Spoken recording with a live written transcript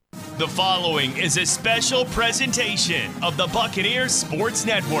The following is a special presentation of the Buccaneers Sports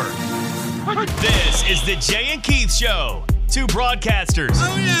Network. This is the Jay and Keith Show. Two broadcasters,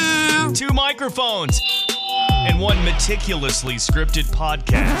 two microphones, and one meticulously scripted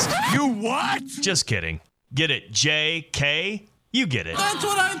podcast. You what? Just kidding. Get it, J.K.? You get it. That's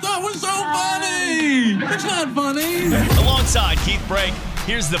what I thought was so funny. It's not funny. Alongside Keith Brake,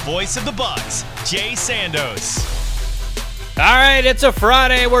 here's the voice of the Bucs, Jay Sandos. All right, it's a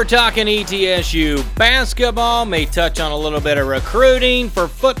Friday. We're talking ETSU basketball. May touch on a little bit of recruiting for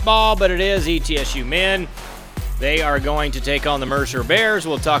football, but it is ETSU men. They are going to take on the Mercer Bears.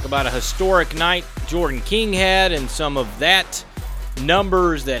 We'll talk about a historic night Jordan King had and some of that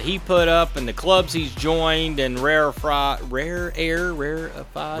numbers that he put up and the clubs he's joined and rarefied air.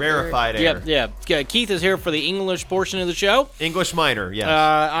 Yeah. Keith is here for the English portion of the show. English minor, yes.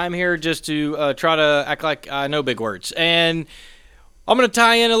 I'm here just to try to act like I know big words. And I'm going to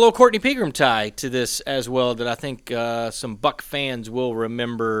tie in a little Courtney Pegram tie to this as well that I think some Buck fans will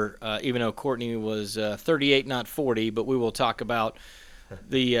remember, even though Courtney was 38, not 40. But we will talk about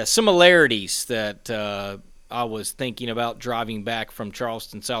the similarities that I was thinking about driving back from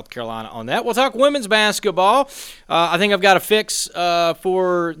Charleston, South Carolina on that. We'll talk women's basketball. I think I've got a fix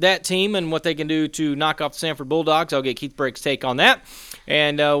for that team and what they can do to knock off the Sanford Bulldogs. I'll get Keith Brake's take on that.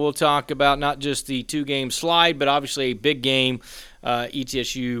 And we'll talk about not just the two-game slide, but obviously a big game,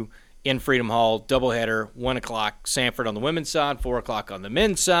 ETSU in Freedom Hall, doubleheader, 1 o'clock, Sanford on the women's side, 4 o'clock on the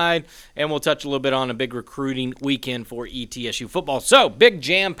men's side. And we'll touch a little bit on a big recruiting weekend for ETSU football. So, big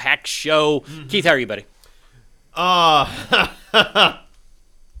jam-packed show. Mm-hmm. Keith, how are you, buddy? That's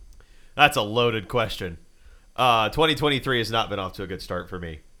a loaded question. 2023 has not been off to a good start for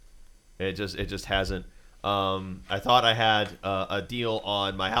me. It just hasn't. I thought I had a deal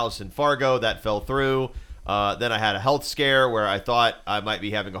on my house in Fargo that fell through. Then I had a health scare where I thought I might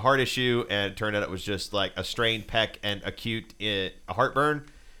be having a heart issue, and it turned out it was just like a strained pec and acute heartburn,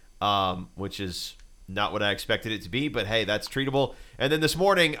 which is not what I expected it to be, but hey, that's treatable. And then this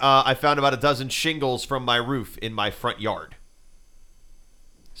morning, I found about a dozen shingles from my roof in my front yard.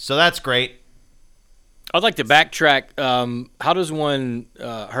 So that's great. I'd like to backtrack. How does one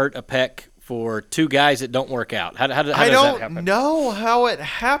hurt a pec for two guys that don't work out? How does that happen? I don't know how it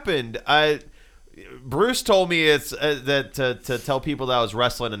happened. Bruce told me it's that to tell people that I was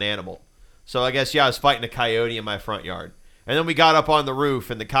wrestling an animal. So I guess, I was fighting a coyote in my front yard. And then we got up on the roof,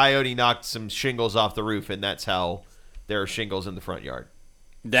 and the coyote knocked some shingles off the roof, and that's how there are shingles in the front yard.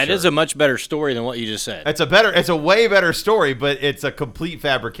 That is a much better story than what you just said. It's a way better story, but it's a complete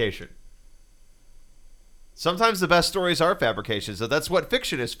fabrication. Sometimes the best stories are fabrications, so that's what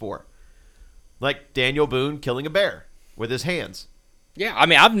fiction is for. Like Daniel Boone killing a bear with his hands. Yeah, I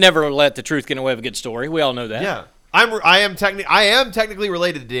mean, I've never let the truth get away with a good story. We all know that. Yeah, I am technically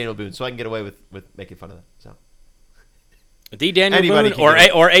related to Daniel Boone, so I can get away with making fun of that. So. The Daniel Boone or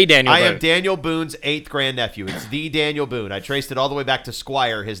a Daniel Boone? I am Daniel Boone's 8th grandnephew. It's the Daniel Boone. I traced it all the way back to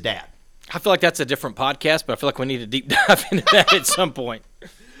Squire, his dad. I feel like that's a different podcast, but I feel like we need a deep dive into that at some point.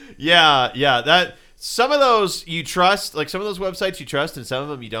 Yeah. That some of those you trust, like some of those websites you trust, and some of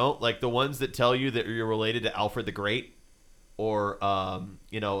them you don't. Like the ones that tell you that you're related to Alfred the Great or,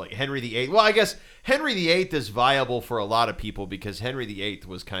 like Henry VIII. Well, I guess Henry VIII is viable for a lot of people because Henry VIII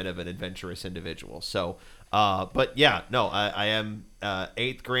was kind of an adventurous individual. So, but yeah, no, I am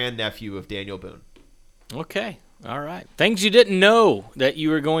 8th grandnephew of Daniel Boone. Okay. All right. Things you didn't know that you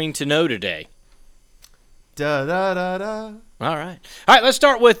were going to know today. Da da da da. All right. All right, let's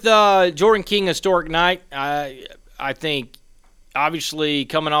start with Jordan King historic night. I think obviously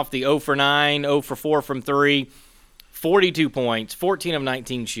coming off the 0 for 9, 0 for 4 from 3, 42 points, 14 of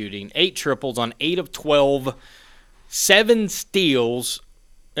 19 shooting, 8 triples on 8 of 12, 7 steals.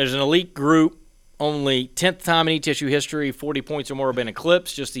 There's an elite group. Only 10th time in ETSU history, 40 points or more have been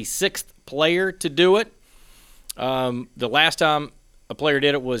eclipsed. Just the 6th player to do it. The last time a player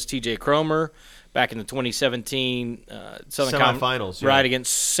did it was T.J. Cromer back in the 2017 semifinals, right,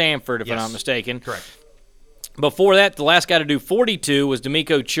 against Sanford, if I'm not mistaken. Correct. Before that, the last guy to do 42 was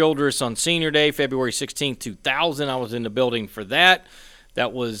D'Amico Childress on Senior Day, February 16, 2000. I was in the building for that.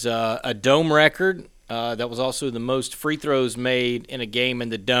 That was a dome record. That was also the most free throws made in a game in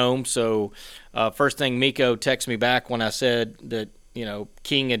the dome. So first thing Miko texted me back when I said that,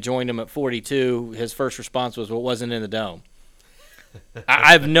 King had joined him at 42, his first response was, well, it wasn't in the dome.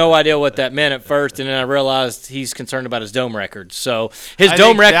 I have no idea what that meant at first, and then I realized he's concerned about his dome records. So his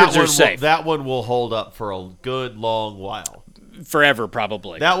dome records are safe. That one will hold up for a good long while. Forever,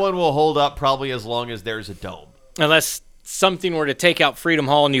 probably. That one will hold up probably as long as there's a dome. Unless something were to take out Freedom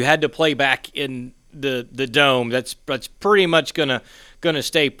Hall and you had to play back in the dome, that's pretty much going to going to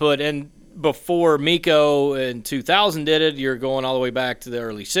stay put. And before Miko in 2000 did it, you're going all the way back to the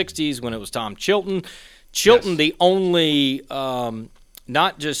early 60s when it was Tom Chilton. Chilton, the only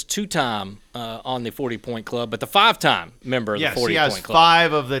not just two-time on the 40-point club, but the five-time member of the 40-point club. Yes, he has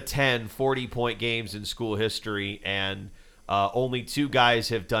 5 of the 10 40-point games in school history, and only 2 guys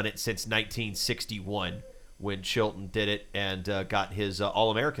have done it since 1961 when Chilton did it and got his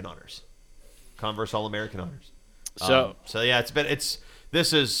All-American honors, Converse All-American honors. So yeah,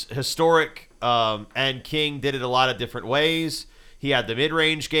 this is historic, and King did it a lot of different ways. He had the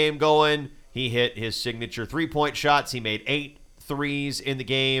mid-range game going. He hit his signature three-point shots. He made 8 threes in the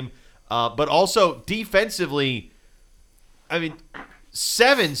game. But also defensively,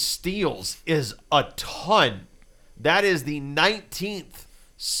 7 steals is a ton. That is the 19th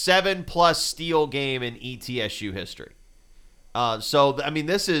 7+ steal game in ETSU history.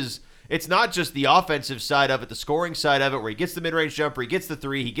 It's not just the offensive side of it, the scoring side of it, where he gets the mid-range jumper, he gets the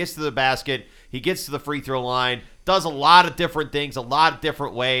three, he gets to the basket, he gets to the free throw line, does a lot of different things, a lot of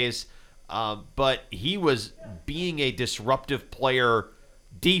different ways. But he was being a disruptive player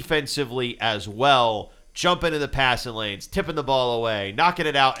defensively as well, jumping in the passing lanes, tipping the ball away, knocking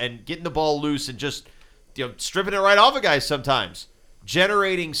it out, and getting the ball loose and just stripping it right off of guys sometimes,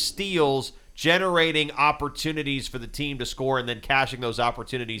 generating steals, generating opportunities for the team to score, and then cashing those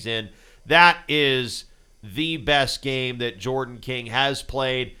opportunities in. That is the best game that Jordan King has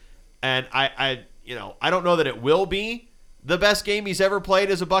played, and I don't know that it will be the best game he's ever played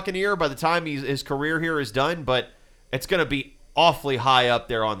as a Buccaneer by the time his career here is done, but it's going to be awfully high up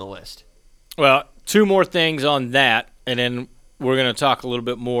there on the list. Well, 2 more things on that, and then we're going to talk a little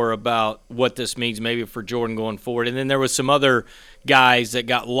bit more about what this means maybe for Jordan going forward. And then there was some other guys that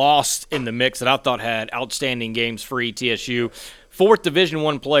got lost in the mix that I thought had outstanding games for ETSU. 4th Division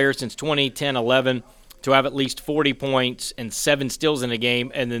I player since 2010-11 to have at least 40 points and 7 steals in a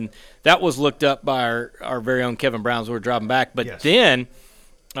game. And then that was looked up by our very own Kevin Brown as we were driving back. But then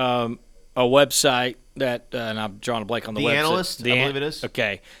a website that, and I'm drawing a blank on the website. Analyst, I believe it is.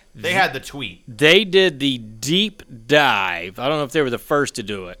 Okay. They had the tweet. They did the deep dive. I don't know if they were the first to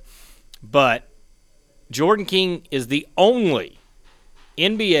do it, but Jordan King is the only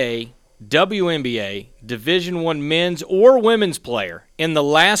NBA, WNBA, Division I men's or women's player in the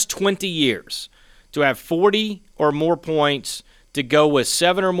last 20 years to have 40 or more points, to go with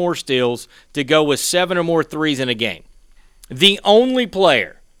 7 or more steals, to go with 7 or more threes in a game. The only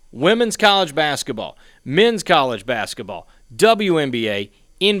player, women's college basketball, men's college basketball, WNBA,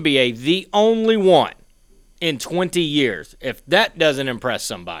 NBA, the only one in 20 years. If that doesn't impress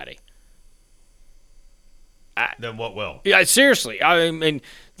somebody, then what will? Yeah, seriously. I mean,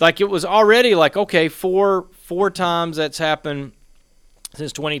 it was already okay, four times that's happened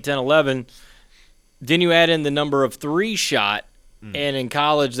since 2010-11. Then you add in the number of 3 shot, and in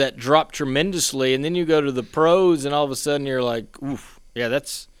college that dropped tremendously. And then you go to the pros, and all of a sudden you're like, oof, yeah,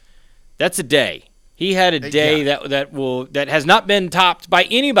 that's a day. He had a day that has not been topped by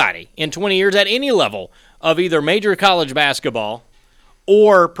anybody in 20 years at any level of either major college basketball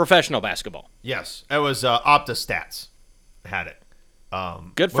or professional basketball. Yes, it was OptaStats had it.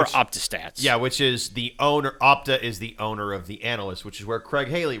 Good for OptaStats. Yeah, which is the owner. Opta is the owner of The Analyst, which is where Craig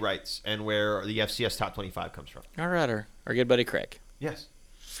Haley writes and where the FCS Top 25 comes from. All right, our good buddy Craig. Yes.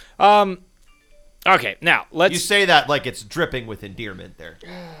 Okay, now let's. You say that like it's dripping with endearment there.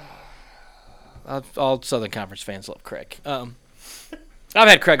 All Southern Conference fans love Craig. I've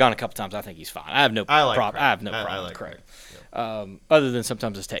had Craig on a couple times. I think he's fine. I have no problem. I have no problem with Craig. Yeah. Other than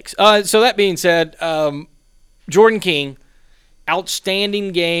sometimes his takes. So that being said, Jordan King,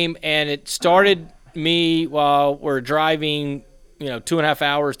 outstanding game, and it started me while we're driving, 2.5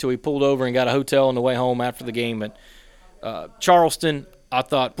 hours till we pulled over and got a hotel on the way home after the game at Charleston. I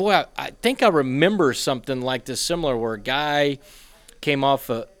thought, boy, I think I remember something like this similar where a guy came off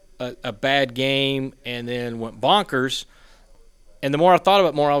a bad game and then went bonkers. And the more I thought about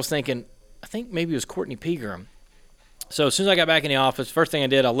it, more I was thinking, I think maybe it was Courtney Pegram. So as soon as I got back in the office, first thing I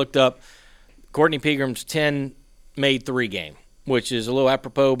did, I looked up Courtney Pegram's 10 made 3 game, which is a little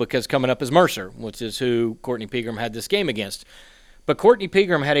apropos because coming up is Mercer, which is who Courtney Pegram had this game against. But Courtney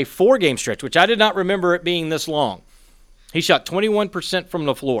Pegram had a 4-game stretch, which I did not remember it being this long. He shot 21% from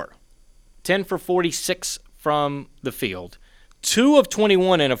the floor, 10 for 46 from the field, 2 of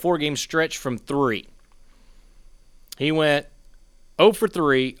 21 in a 4-game stretch from 3. He went 0 for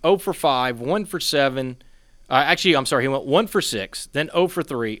 3, 0 for 5, 1 for 7. He went 1 for 6, then 0 for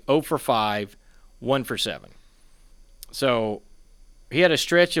 3, 0 for 5, 1 for 7. So he had a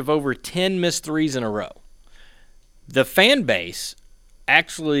stretch of over 10 missed threes in a row. The fan base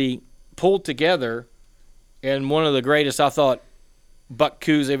actually pulled together in one of the greatest, I thought, Buck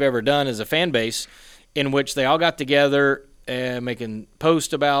coups they've ever done as a fan base, in which they all got together and making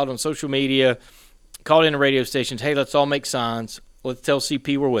posts about on social media, called in the radio stations, hey, let's all make signs. Let's tell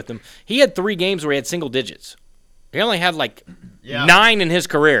CP we're with him. He had 3 games where he had single digits. He only had 9 in his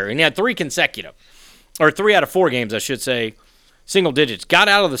career, and he had 3 consecutive. Or 3 out of 4 games, I should say, single digits. Got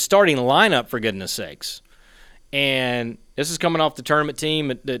out of the starting lineup, for goodness sakes. And this is coming off the tournament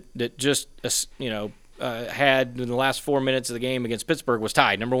team that just, had in the last 4 minutes of the game against Pittsburgh was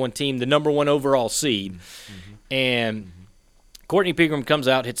tied. Number 1 team, the number 1 overall seed. Mm-hmm. And Courtney Pegram comes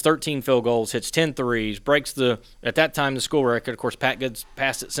out, hits 13 field goals, hits 10 threes, breaks at that time, the school record. Of course, Pat Goods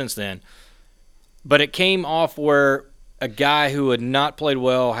passed it since then. But it came off where a guy who had not played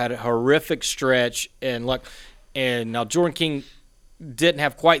well had a horrific stretch. And now Jordan King didn't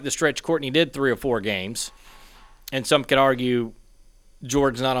have quite the stretch Courtney did 3 or 4 games. And some could argue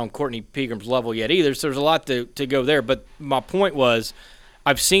Jordan's not on Courtney Pegram's level yet either, so there's a lot to go there. But my point was,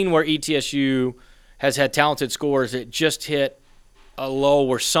 I've seen where ETSU has had talented scorers that just hit a low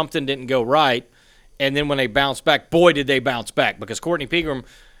where something didn't go right, and then when they bounced back, boy, did they bounce back, because Courtney Pegram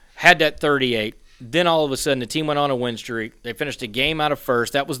had that 38. Then all of a sudden the team went on a win streak. They finished a game out of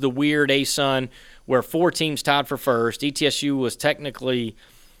first. That was the weird ASUN where 4 teams tied for first. ETSU was technically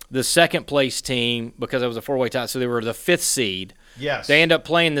the second-place team because it was a 4-way tie, so they were the 5th seed. Yes. They end up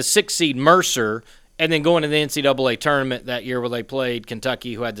playing the 6th seed Mercer and then going to the NCAA tournament that year where they played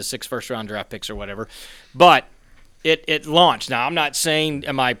Kentucky, who had the 6 first-round draft picks or whatever. But it launched. Now, I'm not saying,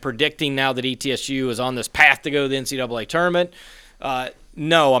 am I predicting now that ETSU is on this path to go to the NCAA tournament?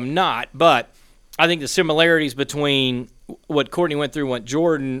 No, I'm not. But I think the similarities between what Courtney went through and what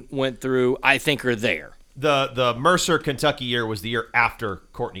Jordan went through, I think, are there. The Mercer Kentucky year was the year after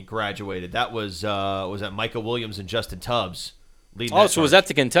Courtney graduated. That was that Micah Williams and Justin Tubbs leading. Oh, so was that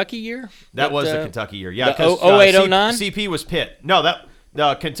the Kentucky year? That was the Kentucky year. Yeah, because 08-09? CP was Pitt.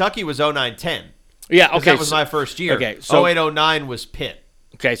 No, Kentucky was 09-10. Yeah, okay. That was my first year. Okay, so 08-09 was Pitt.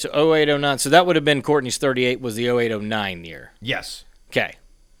 Okay, so 08-09. So that would have been Courtney's 38 was the 08-09 year. Yes. Okay.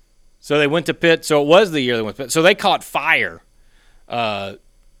 So they went to Pitt. So it was the year they went to Pitt. So they caught fire,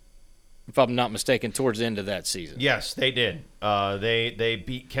 if I'm not mistaken, towards the end of that season. Yes, they did. They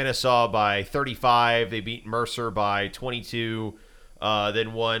beat Kennesaw by 35. They beat Mercer by 22.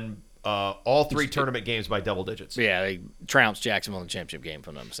 Then won all 3 tournament games by double digits. Yeah, they trounced Jacksonville in the championship game, if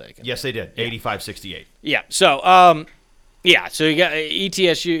I'm not mistaken. Yes, they did. 85-68. Yeah. So, so you got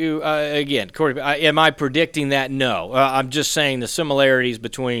ETSU again. Corey, am I predicting that? No. I'm just saying the similarities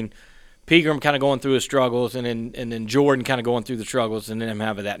between Pegram kind of going through his struggles and then Jordan kind of going through the struggles and then him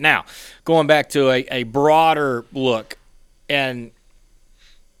having that. Now, going back to a broader look, and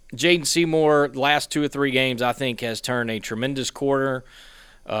Jaden Seymour, last 2 or 3 games, I think, has turned a tremendous quarter.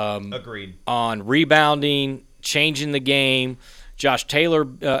 Agreed. On rebounding, changing the game. Josh Taylor,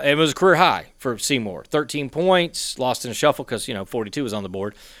 it was a career high for Seymour. 13 points, lost in a shuffle because, 42 was on the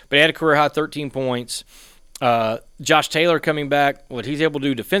board. But he had a career high 13 points. Josh Taylor coming back, what he's able to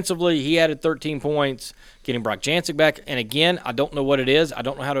do defensively, he added 13 points, getting Brock Jancic back. And again, I don't know what it is. I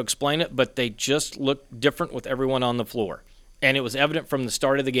don't know how to explain it, but they just look different with everyone on the floor. And it was evident from the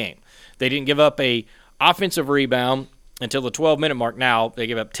start of the game. They didn't give up a offensive rebound until the 12-minute mark. Now, they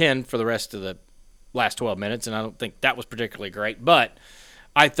gave up 10 for the rest of the last 12 minutes, and I don't think that was particularly great. But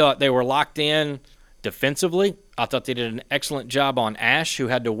I thought they were locked in defensively. I thought they did an excellent job on Ash, who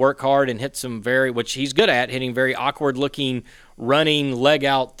had to work hard and hit some which he's good at, hitting very awkward-looking, running,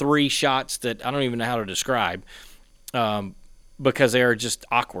 leg-out 3 shots that I don't even know how to describe because they are just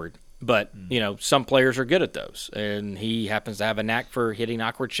awkward. But, some players are good at those, and he happens to have a knack for hitting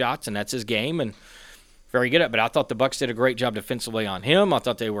awkward shots, and that's his game, and very good at it. But I thought the Bucks did a great job defensively on him. I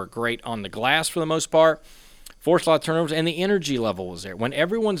thought they were great on the glass for the most part. Forced a lot of turnovers, and the energy level was there. When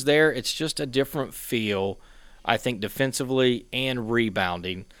everyone's there, it's just a different feel, I think, defensively and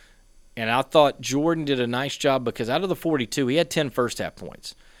rebounding. And I thought Jordan did a nice job because out of the 42, he had 10 first-half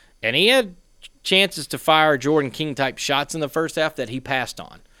points. And he had chances to fire Jordan King-type shots in the first half that he passed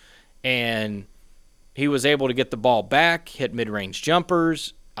on. And he was able to get the ball back, hit mid-range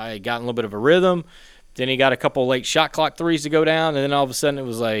jumpers. I got in a little bit of a rhythm. Then he got a couple late shot clock threes to go down, and then all of a sudden it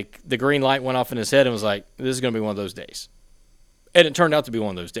was like the green light went off in his head and was like, this is going to be one of those days. And it turned out to be one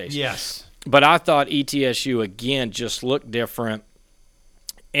of those days. Yes. But I thought ETSU, again, just looked different,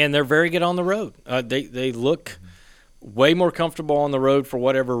 and they're very good on the road. They look way more comfortable on the road for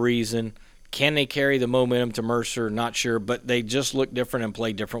whatever reason. Can they carry the momentum to Mercer? Not sure, but they just look different and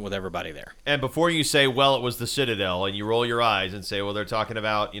play different with everybody there. And before you say, well, it was the Citadel, and you roll your eyes and say, well, they're talking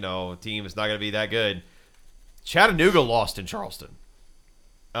about, a team that's not going to be that good, Chattanooga lost in Charleston.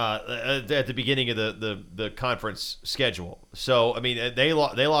 at the beginning of the conference schedule. So, I mean, they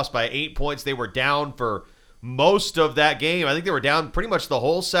lost by 8 points. They were down for most of that game. I think they were down pretty much the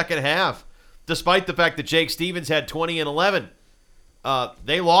whole second half, despite the fact that Jake Stevens had 20 and 11.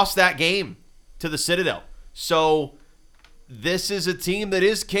 They lost that game to the Citadel. So this is a team that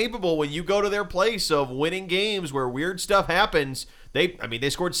is capable when you go to their place of winning games where weird stuff happens. They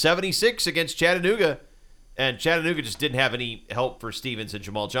scored 76 against Chattanooga, and Chattanooga just didn't have any help for Stevens and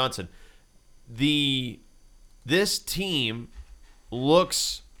Jamal Johnson. This team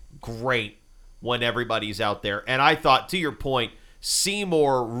looks great when everybody's out there. And I thought, to your point,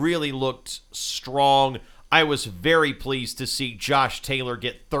 Seymour really looked strong. I was very pleased to see Josh Taylor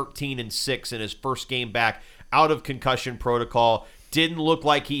get 13 and 6 in his first game back out of concussion protocol. Didn't look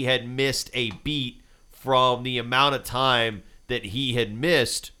like he had missed a beat from the amount of time that he had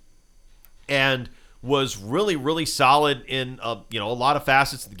missed, and was really, really solid in a lot of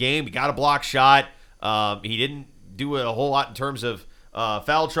facets of the game. He got a block shot. He didn't do a whole lot in terms of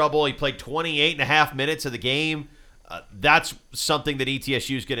foul trouble. He played 28 and a half minutes of the game. That's something that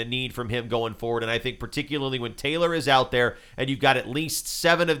ETSU is going to need from him going forward. And I think particularly when Taylor is out there and you've got at least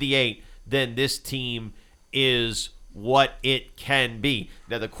 7 of the 8, then this team is what it can be.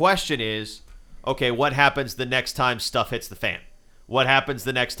 Now, the question is, okay, what happens the next time stuff hits the fan? What happens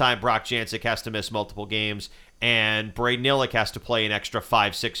the next time Brock Jancic has to miss multiple games and Braden Illick has to play an extra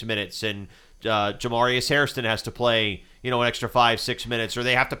 5-6 minutes and Jamarius Hairston has to play, an extra 5-6 minutes, or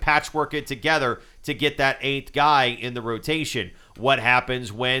they have to patchwork it together to get that 8th guy in the rotation? What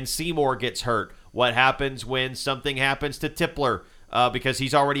happens when Seymour gets hurt? What happens when something happens to Tipler because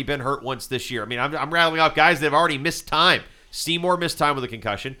he's already been hurt once this year? I mean, I'm rattling off guys that have already missed time. Seymour missed time with a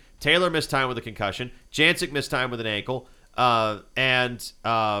concussion. Taylor missed time with a concussion. Jancic missed time with an ankle. And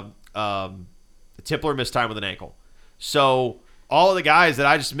Tipler missed time with an ankle. So all of the guys that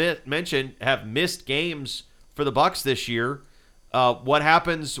I just mentioned have missed games for the Bucks this year. What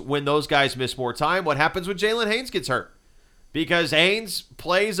happens when those guys miss more time? What happens when Jalen Haynes gets hurt? Because Haynes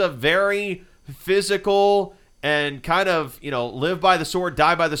plays a very physical and kind of, live by the sword,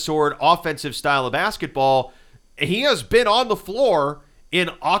 die by the sword offensive style of basketball. He has been on the floor in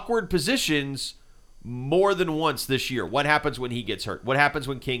awkward positions more than once this year. What happens when he gets hurt? What happens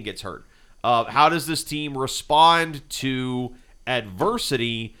when King gets hurt? How does this team respond to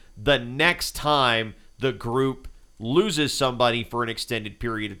adversity the next time the group loses somebody for an extended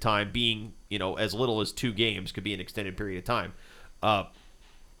period of time, being, as little as 2 games could be an extended period of time?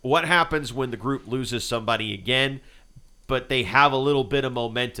 What happens when the group loses somebody again, but they have a little bit of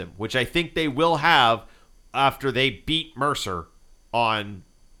momentum, which I think they will have after they beat Mercer on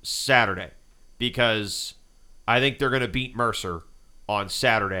Saturday? Because I think they're going to beat Mercer on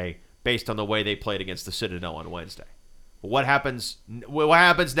Saturday based on the way they played against the Citadel on Wednesday. What happens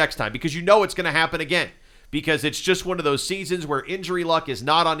next time? Because it's going to happen again. Because it's just one of those seasons where injury luck is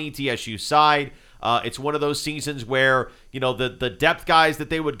not on ETSU's side. It's one of those seasons where, the depth guys that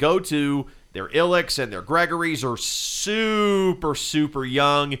they would go to, their Illicks and their Gregorys are super, super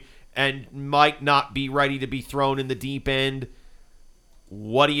young and might not be ready to be thrown in the deep end.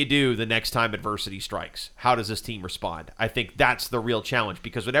 What do you do the next time adversity strikes? How does this team respond? I think that's the real challenge,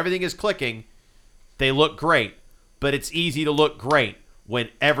 because when everything is clicking, they look great, but it's easy to look great when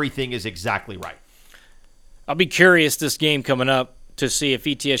everything is exactly right. I'll be curious this game coming up to see if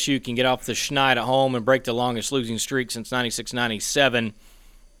ETSU can get off the schneid at home and break the longest losing streak since 96-97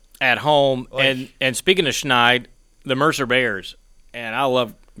 at home. And speaking of schneid, the Mercer Bears, and I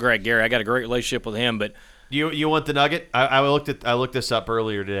love Greg Gary. I got a great relationship with him, but You want the nugget? I looked this up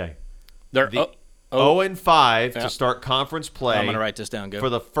earlier today. They're 0-5 to start conference play. I'm going to write this down. Go. For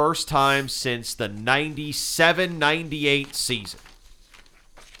the first time since the 97-98 season.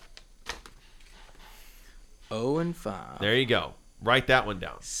 0-5. There you go. Write that one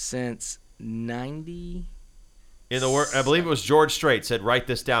down. Since 90. I believe it was George Strait said, "Write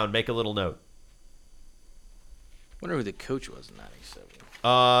this down. Make a little note." I wonder who the coach was in 97.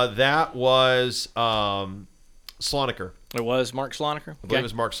 That was Sloniker. It was Mark Sloniker? I believe it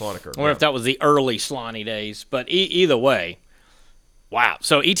was Mark Sloniker. I wonder if that was the early Slonny days. But either way, wow.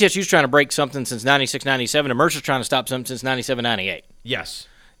 So ETSU's trying to break something since 96-97, and Mercer's trying to stop something since 97-98. Yes.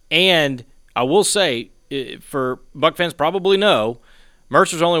 And I will say, for Buck fans probably know,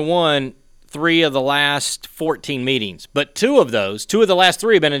 Mercer's only won 3 of the last 14 meetings. But 2 of the last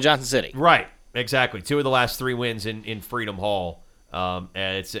 3 have been in Johnson City. Right. Exactly. 2 of the last 3 wins in Freedom Hall. And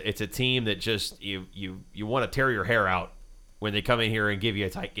it's a team that just you want to tear your hair out when they come in here and give you a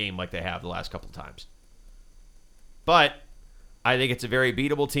tight game like they have the last couple of times. But I think it's a very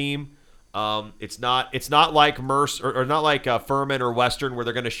beatable team. It's not like Mercer or not like Furman or Western where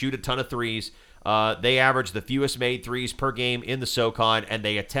they're going to shoot a ton of threes. They average the fewest made threes per game in the SoCon, and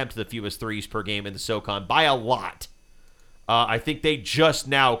they attempt the fewest threes per game in the SoCon by a lot. I think they just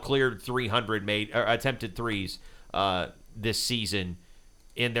now cleared 300 attempted threes this season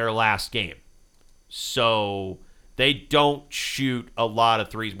in their last game. So they don't shoot a lot of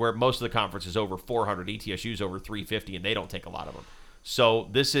threes, where most of the conference is over 400. ETSU's over 350, and they don't take a lot of them. So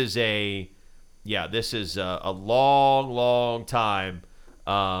this is a long time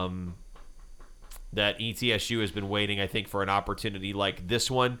that ETSU has been waiting, I think, for an opportunity like this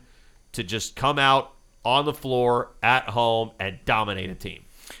one to just come out on the floor at home and dominate a team.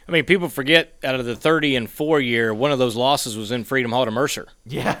 I mean, people forget out of the 30-4 year, one of those losses was in Freedom Hall to Mercer.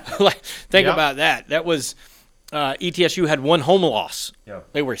 Yeah. Think about that. That was ETSU had one home loss. Yeah.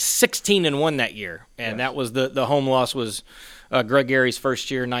 They were 16-1 that year, and that was the home loss was Greg Gary's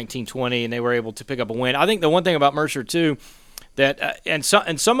first year, 1920, and they were able to pick up a win. I think the one thing about Mercer too, that and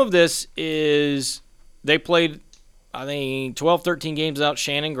some of this is they played, I think, 12, 13 games without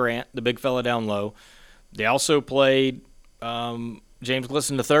Shannon Grant, the big fella down low. They also played James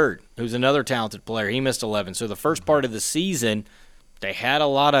Glisson III, who's another talented player. He missed 11. So the first part of the season, they had a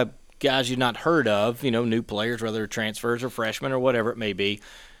lot of guys you'd not heard of, new players, whether transfers or freshmen or whatever it may be.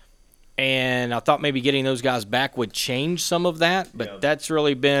 And I thought maybe getting those guys back would change some of that, but that's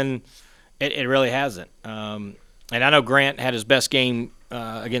really been – it really hasn't. And I know Grant had his best game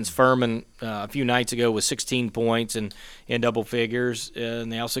against Furman a few nights ago with 16 points and in double figures. And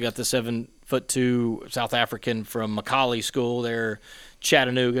they also got the 7'2" South African from Macaulay School there,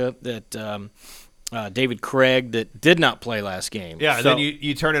 Chattanooga, that David Craig, that did not play last game. Yeah, and then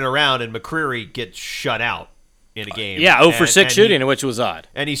you turn it around and McCreary gets shut out in a game. 0 for 6 shooting, which was odd.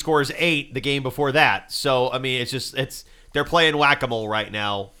 And he scores 8 the game before that. So, I mean, they're playing whack-a-mole right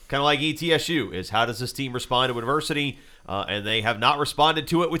now, kind of like ETSU is. How does this team respond to adversity? And they have not responded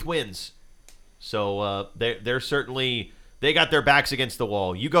to it with wins. So they're certainly – they got their backs against the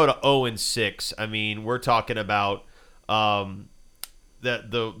wall. You go to 0-6. I mean, we're talking about the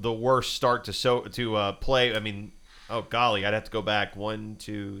worst start to play. I mean, oh golly, I'd have to go back 1,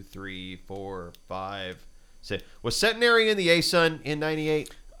 2, 3, 4, 5, 6. Was Centenary in the ASUN in '98?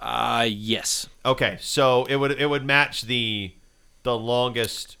 Yes. Okay, so it would match the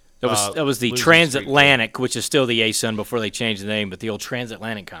longest. That was the Transatlantic, which is still the ASUN before they changed the name, but the old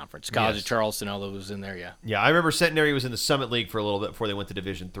Transatlantic Conference. College of Charleston, all those was in there, yeah. Yeah, I remember Centenary was in the Summit League for a little bit before they went to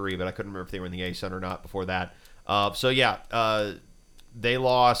Division III, but I couldn't remember if they were in the ASUN or not before that. They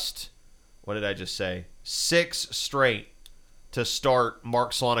lost, what did I just say? 6 straight to start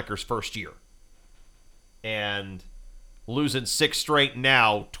Mark Slonicker's first year. And losing 6 straight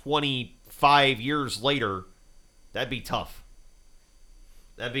now, 25 years later, that'd be tough.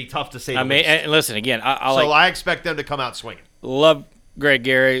 That'd be tough to say. I mean, and listen, again, I expect them to come out swinging. Love Greg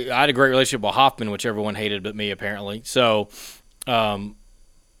Gary. I had a great relationship with Hoffman, which everyone hated but me, apparently. So,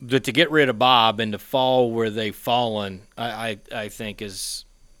 but to get rid of Bob and to fall where they've fallen, I think is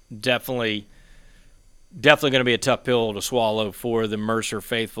definitely going to be a tough pill to swallow for the Mercer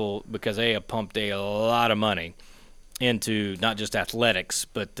faithful, because they have pumped a lot of money into not just athletics,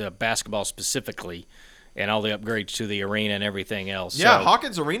 but basketball specifically, and all the upgrades to the arena and everything else. Yeah, so,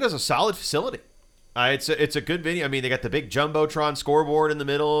 Hawkins Arena is a solid facility. It's a good venue. I mean, they got the big Jumbotron scoreboard in the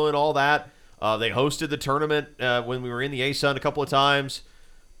middle and all that. They hosted the tournament when we were in the ASUN a couple of times.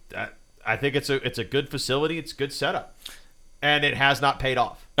 I think it's a good facility. It's a good setup. And it has not paid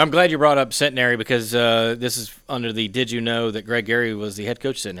off. I'm glad you brought up Centenary, because this is under the did you know that Greg Gary was the head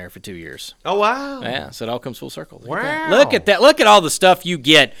coach of Centenary for 2 years. Oh, wow. Yeah, so it all comes full circle. Wow. Look at that. Look at all the stuff you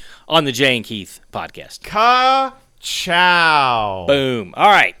get on the Jay and Keith podcast. Ka-chow. Boom. All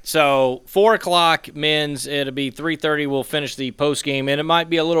right, so 4 o'clock men's. It'll be 3:30. We'll finish the postgame, and it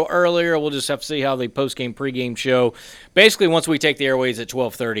might be a little earlier. We'll just have to see how the postgame, pregame show. Basically, once we take the airways at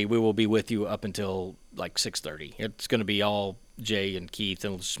 12:30, we will be with you up until like 6:30. It's going to be all Jay and Keith,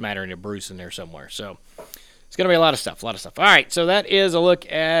 and smattering of Bruce in there somewhere. So it's going to be a lot of stuff. All right, so that is a look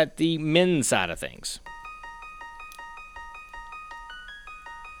at the men's side of things.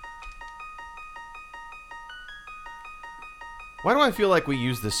 Why do I feel like we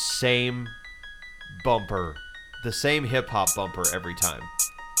use the same bumper, the same hip-hop bumper every time?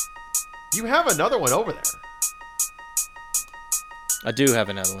 You have another one over there. I do have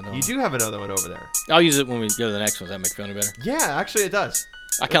another one. You do have another one over there. I'll use it when we go to the next one. Does that make you feel any better? Yeah, actually it does.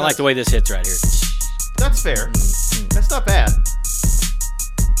 I kind of like the way this hits right here. That's fair. That's not bad.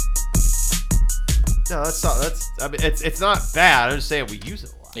 No, that's not. I mean, it's not bad. I'm just saying we use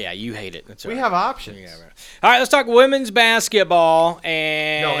it a lot. Yeah, you hate it. That's all We right. have options. Yeah, right. All right, let's talk women's basketball.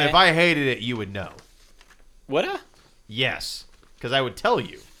 And No, if I hated it, you would know. would I? Yes, because I would tell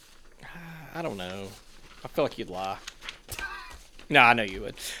you. I don't know. I feel like you'd lie. No, I know you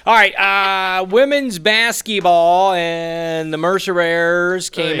would. All right, women's basketball and the Mercer Bears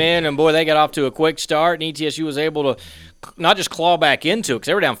came Hey. in, and boy, they got off to a quick start. And ETSU was able to not just claw back into it because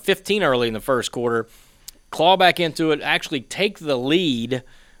they were down 15 early in the first quarter, claw back into it, actually take the lead.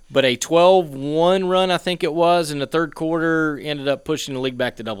 But a 12-1 run, I think it was, in the third quarter ended up pushing the league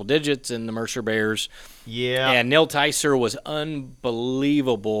back to double digits, and the Mercer Bears. Yeah. And Neil Ticer was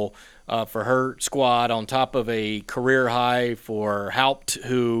unbelievable for her squad, on top of a career high for Haupt,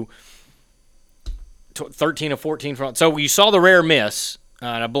 who 13 of 14 front. So you saw the rare miss,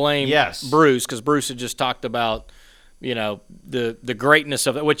 and I blame Yes. Bruce, because Bruce had just talked about, the greatness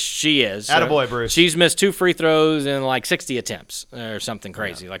of it, which she is. Attaboy, Bruce. She's missed 2 free throws in like 60 attempts or something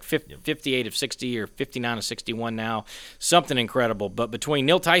crazy, like 58 of 60 or 59 of 61 now, something incredible. But between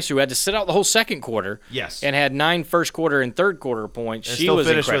Neil Ticer, who had to sit out the whole second quarter, Yes. and had 9 first quarter and third quarter points, And she still was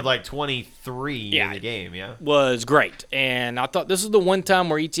finished incredible. with like 23 in the game, yeah? Was great. And I thought this is the one time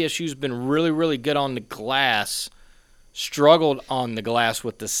where ETSU's been really, really good on the glass, struggled on the glass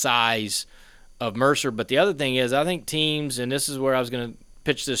with the size of Mercer. But the other thing is, I think teams, and this is where I was going to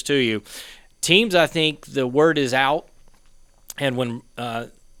pitch this to you, teams, I think the word is out, and when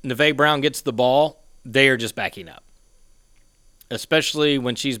Neve Brown gets the ball, they are just backing up, especially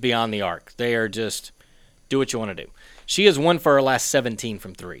when she's beyond the arc. They are just do what you want to do. She has won for her last 17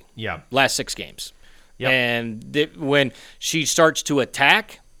 from 3. Yeah. Last 6 games. Yep. And when she starts to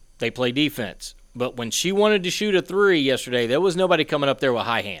attack, they play defense. But when she wanted to shoot a 3 yesterday, there was nobody coming up there with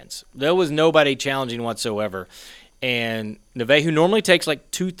high hands. There was nobody challenging whatsoever. And Neve, who normally takes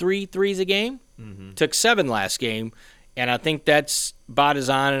like 2-3 threes a game, took 7 last game. And I think that's by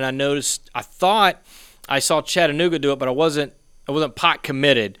design. And I thought I saw Chattanooga do it, but I wasn't pot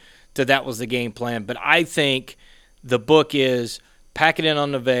committed to that was the game plan. But I think the book is pack it in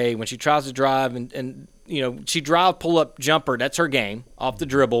on Neve when she tries to drive and she drive, pull up, jumper. That's her game off the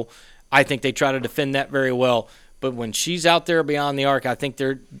dribble. I think they try to defend that very well. But when she's out there beyond the arc, I think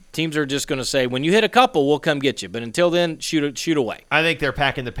their teams are just going to say, when you hit a couple, we'll come get you. But until then, shoot away. I think they're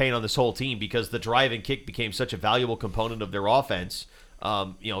packing the paint on this whole team because the drive and kick became such a valuable component of their offense.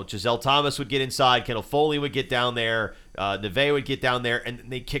 Giselle Thomas would get inside, Kendall Foley would get down there, Neve would get down there, and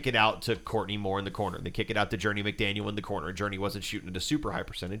they kick it out to Courtney Moore in the corner. They kick it out to Journey McDaniel in the corner. Journey wasn't shooting at a super high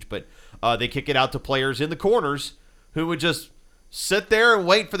percentage, but they kick it out to players in the corners who would just sit there and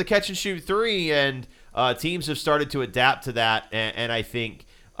wait for the catch and shoot 3, and teams have started to adapt to that, and I think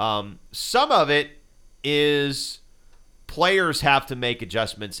some of it is players have to make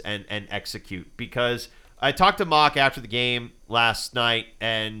adjustments and execute, because I talked to Mock after the game last night,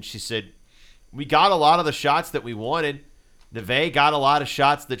 and she said, we got a lot of the shots that we wanted. Neve got a lot of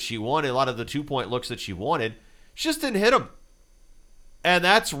shots that she wanted, a lot of the 2-point looks that she wanted. She just didn't hit them. And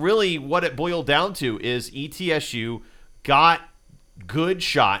that's really what it boiled down to, is ETSU got good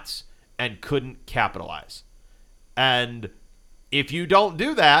shots and couldn't capitalize. And if you don't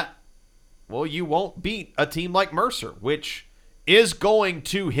do that, well, you won't beat a team like Mercer, which is going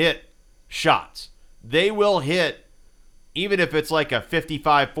to hit shots. They will hit, even if it's like a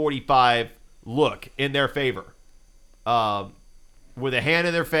 55-45 look in their favor, with a hand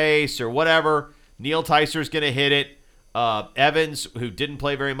in their face or whatever. Neil Ticer's going to hit it. Evans, who didn't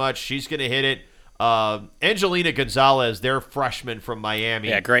play very much, she's going to hit it. Angelina Gonzalez, their freshman from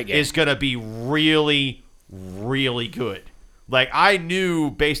Miami, great game, is going to be really, really good. Like, I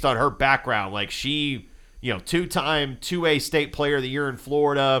knew based on her background, like she, 2-time 2A state player of the year in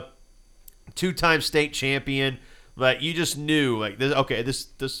Florida, 2-time state champion. Like, you just knew, like, this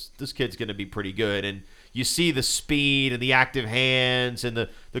kid's going to be pretty good. And you see the speed and the active hands and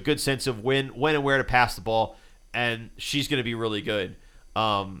the good sense of when and where to pass the ball, and she's going to be really good.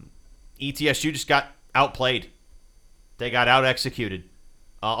 ETSU just got outplayed. They got out-executed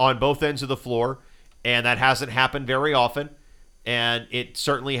on both ends of the floor, and that hasn't happened very often. And it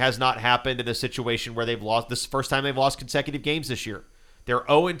certainly has not happened in a situation where they've lost. This is the first time they've lost consecutive games this year. They're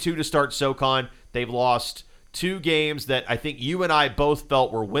 0-2 to start SoCon. They've lost 2 games that I think you and I both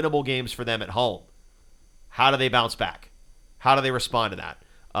felt were winnable games for them at home. How do they bounce back? How do they respond to that?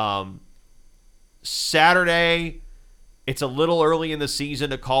 Saturday, it's a little early in the season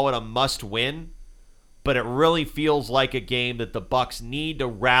to call it a must-win, but it really feels like a game that the Bucks need to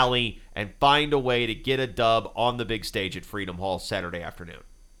rally and find a way to get a dub on the big stage at Freedom Hall Saturday afternoon.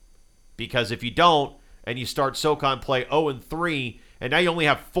 Because if you don't, and you start SoCon play 0-3, and now you only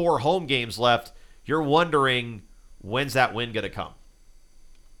have 4 home games left, you're wondering, when's that win going to come?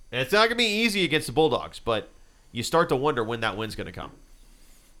 And it's not going to be easy against the Bulldogs, but you start to wonder when that win's going to come.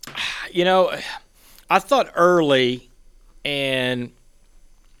 You know, I thought early, and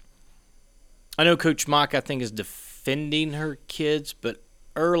I know Coach Mock, I think, is defending her kids, but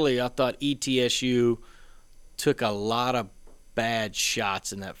early I thought ETSU took a lot of bad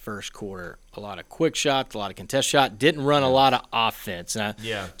shots in that first quarter. A lot of quick shots, a lot of contest shots, didn't run a lot of offense. And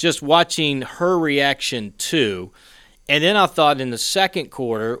just watching her reaction too. And then I thought in the second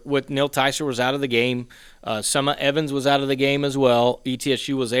quarter, with Neil Tyser was out of the game, Summer Evans was out of the game as well.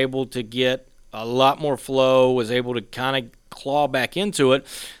 ETSU was able to get a lot more flow, was able to kind of claw back into it.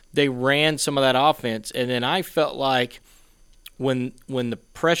 They ran some of that offense, and then I felt like when the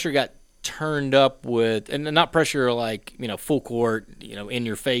pressure got turned up with, and not pressure like, full court, in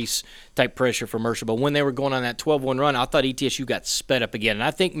your face type pressure for Mercer, but when they were going on that 12-1 run, I thought ETSU got sped up again. And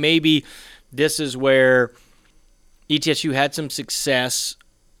I think maybe this is where ETSU had some success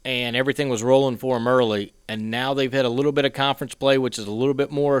and everything was rolling for them early, and now they've had a little bit of conference play, which is a little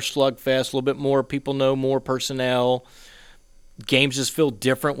bit more slugfest, a little bit more people know, more personnel. Games just feel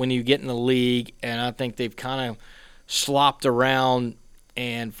different when you get in the league, and I think they've kind of slopped around.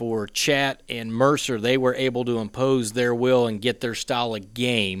 And for Chat and Mercer, they were able to impose their will and get their style of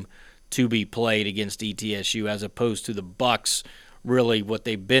game to be played against ETSU, as opposed to the Bucks really what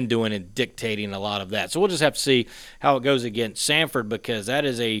they've been doing and dictating a lot of that. So we'll just have to see how it goes against Sanford, because that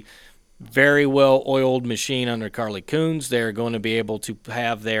is a very well-oiled machine under Carly Coons. They're going to be able to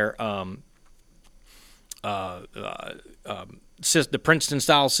have their the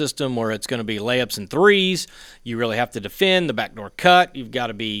Princeton-style system where it's going to be layups and threes. You really have to defend the backdoor cut. You've got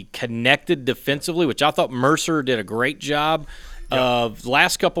to be connected defensively, which I thought Mercer did a great job of. The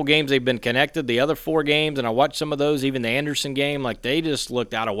last couple games they've been connected. The other 4 games, and I watched some of those, even the Anderson game, like they just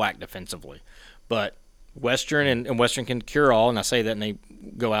looked out of whack defensively. But Western and Western can cure all, and I say that, and they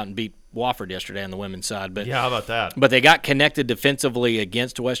go out and beat Wofford yesterday on the women's side. But yeah, how about that? But they got connected defensively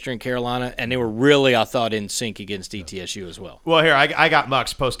against Western Carolina, and they were really, I thought, in sync against ETSU as well. Well, here, I got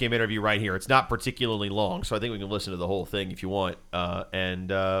Muck's post-game interview right here. It's not particularly long, so I think we can listen to the whole thing if you want. I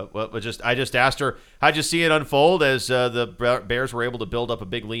just asked her, how'd you see it unfold as the Bears were able to build up a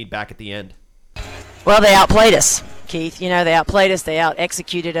big lead back at the end? Well, they outplayed us, Keith. They outplayed us. They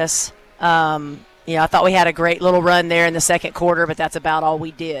out-executed us. I thought we had a great little run there in the second quarter, but that's about all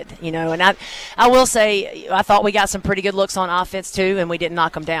we did, And I will say, I thought we got some pretty good looks on offense too, and we didn't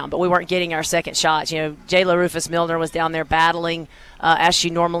knock them down, but we weren't getting our second shots. Jayla Rufus-Milner was down there battling as she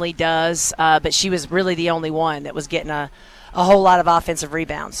normally does, but she was really the only one that was getting a whole lot of offensive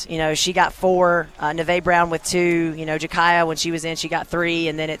rebounds. She got 4, Neve Brown with 2, Jakaya, when she was in, she got 3,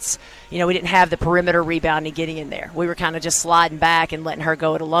 and then it's, we didn't have the perimeter rebounding getting in there. We were kind of just sliding back and letting her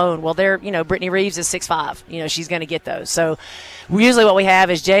go it alone. Well, Brittany Reeves is 6'5", she's going to get those. So usually what we have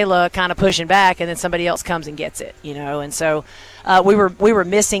is Jayla kind of pushing back, and then somebody else comes and gets it, and so we were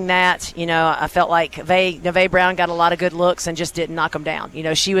missing that. I felt like Neve Brown got a lot of good looks and just didn't knock them down.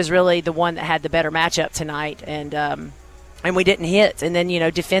 She was really the one that had the better matchup tonight, and we didn't hit. And then,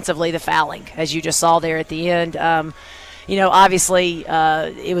 defensively, the fouling, as you just saw there at the end. Obviously,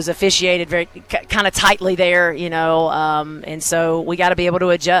 it was officiated very kind of tightly there, and so we got to be able to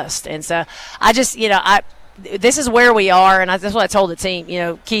adjust. And so I just, this is where we are, and that's what I told the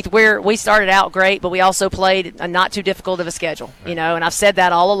team. Keith, we started out great, but we also played a not too difficult of a schedule, and I've said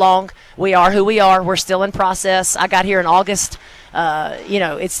that all along. We are who we are. We're still in process. I got here in August.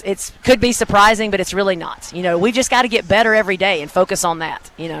 It's could be surprising, but it's really not. We just got to get better every day and focus on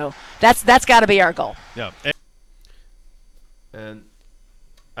that. That's got to be our goal. Yeah. And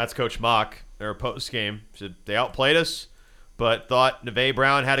that's Coach Mock. Their post game said they outplayed us, but thought Neve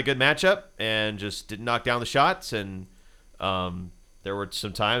Brown had a good matchup and just didn't knock down the shots. And there were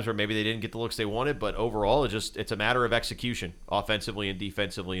some times where maybe they didn't get the looks they wanted, but overall it's a matter of execution, offensively and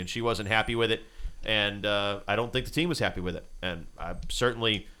defensively. And she wasn't happy with it. And I don't think the team was happy with it. And I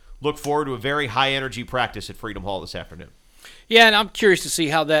certainly look forward to a very high-energy practice at Freedom Hall this afternoon. Yeah, and I'm curious to see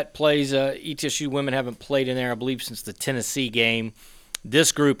how that plays. ETSU women haven't played in there, I believe, since the Tennessee game.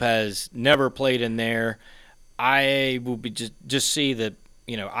 This group has never played in there. I will be just see that,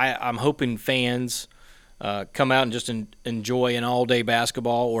 I'm hoping fans come out and just enjoy an all-day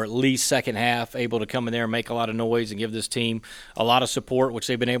basketball, or at least second half, able to come in there and make a lot of noise and give this team a lot of support, which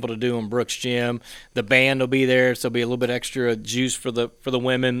they've been able to do in Brooks Gym. The band will be there, so there'll be a little bit extra juice for the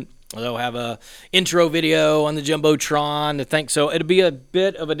women. They'll have a intro video on the Jumbotron to thank. So it'll be a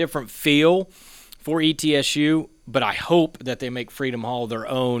bit of a different feel for ETSU, but I hope that they make Freedom Hall their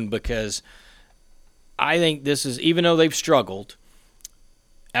own, because I think this is, even though they've struggled,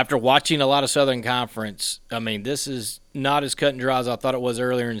 after watching a lot of Southern Conference, I mean, this is not as cut and dry as I thought it was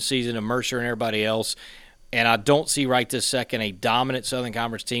earlier in the season of Mercer and everybody else. And I don't see right this second a dominant Southern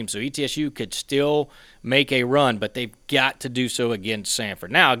Conference team. So ETSU could still make a run, but they've got to do so against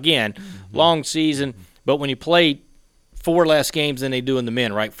Sanford. Now, again, long season, but when you play 4 less games than they do in the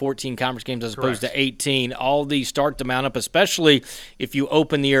men, right? 14 conference games as opposed to 18. All these start to mount up, especially if you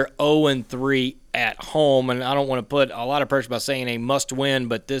open the year 0-3 at home. And I don't want to put a lot of pressure by saying a must-win,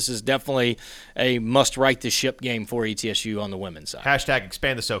 but this is definitely a must-right-the-ship game for ETSU on the women's side. Hashtag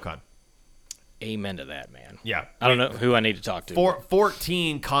expand the SoCon. Amen to that, man. Yeah. I don't know who I need to talk to.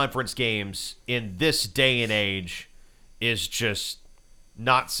 14 conference games in this day and age is just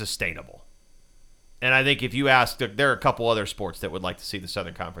not sustainable. And I think if you ask, there are a couple other sports that would like to see the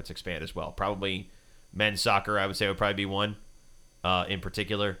Southern Conference expand as well. Probably men's soccer, I would say, would probably be one in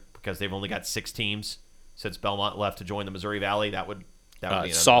particular, because they've only got 6 teams since Belmont left to join the Missouri Valley. That would be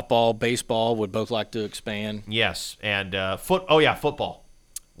softball, baseball would both like to expand. Yes, and football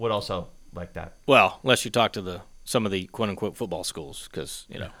would also like that. Well, unless you talk to some of the quote-unquote football schools, because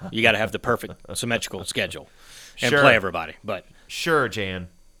you got to have the perfect symmetrical schedule and play everybody. But sure, Jan.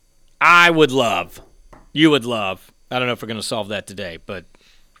 You would love. I don't know if we're going to solve that today, but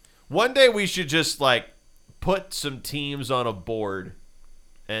one day we should just put some teams on a board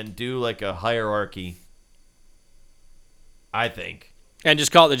and do a hierarchy. I think. And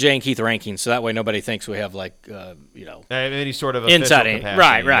just call it the Jay and Keith rankings, so that way nobody thinks we have any sort of inside capacity.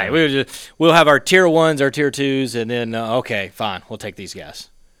 Right. Yeah. We'll have our tier 1s, our tier 2s, and then okay, fine, we'll take these guys.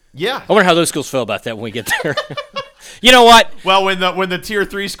 Yeah. I wonder how those schools feel about that when we get there. You know what? Well, when the tier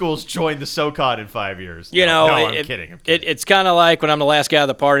 3 schools join the SoCon in 5 years. I'm kidding. It's kind of like when I'm the last guy of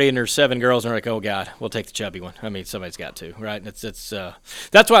the party and there's 7 girls and they're like, oh God, we'll take the chubby one. I mean, somebody's got to, right? It's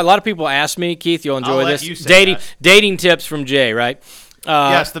that's why a lot of people ask me, Keith, you'll enjoy this. Dating tips from Jay, right?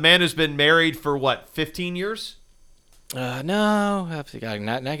 Yes, the man who's been married for 15 years? No, now you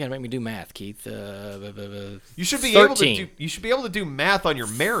gotta make me do math, Keith. You should be 13. able to do math on your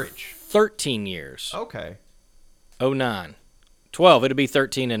marriage. 13 years. Okay. 09. 12. It'll be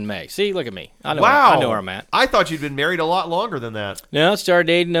 13 in May. See, look at me. I know where I'm at. I thought you'd been married a lot longer than that. No, started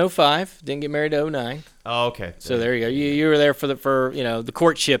dating in 05. Didn't get married to 09. Oh, okay. So there you go. You were there for the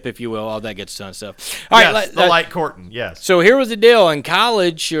courtship, if you will, all that good stuff. All right, the light courting. Yes. So here was the deal. In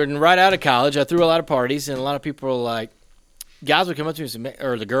college, or right out of college, I threw a lot of parties, and a lot of people were like, guys would come up to me and say,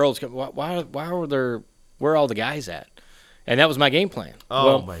 or the girls, why where are all the guys at? And that was my game plan.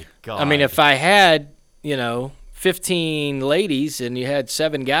 Oh, my God. I mean, if I had, 15 ladies and you had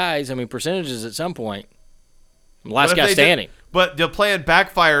 7 guys, I mean, percentages at some point, last guy standing. But the plan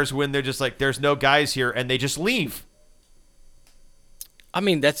backfires when they're just like, there's no guys here, and they just leave. I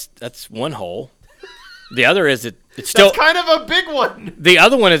mean, that's one hole. The other is it's still that's kind of a big one. The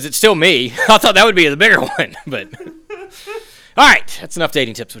other one is it's still me. I thought that would be the bigger one, but all right, that's enough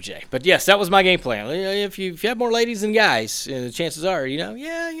dating tips with Jay. But yes, that was my game plan. If you have more ladies than guys, the chances are, you never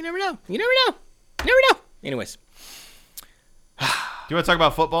know. You never know. Anyways. Do you want to talk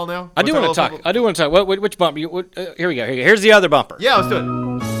about football now? I do want to talk. Which bumper? Here we go. Here's the other bumper. Yeah, let's do it.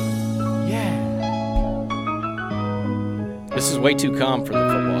 Yeah. This is way too calm for the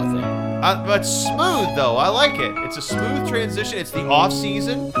football thing. But smooth, though. I like it. It's a smooth transition. It's the off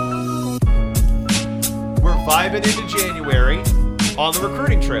season. We're vibing into January on the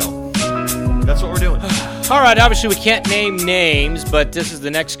recruiting trail. That's what we're doing. All right. Obviously, we can't name names, but this is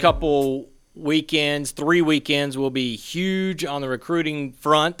the next couple weekends. 3 weekends will be huge on the recruiting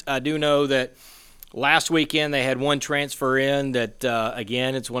front. I do know that last weekend they had one transfer in that,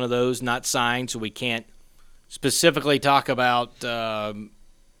 again, it's one of those not signed, so we can't specifically talk about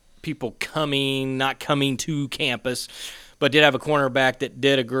people not coming to campus, but did have a cornerback that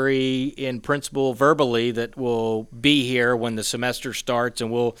did agree in principle verbally that will be here when the semester starts and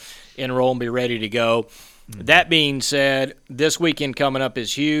will enroll and be ready to go. That being said, this weekend coming up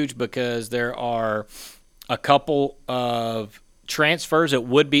is huge because there are a couple of transfers that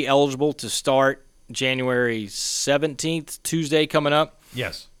would be eligible to start January 17th, Tuesday coming up.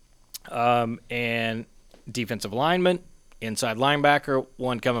 Yes. And defensive lineman, inside linebacker,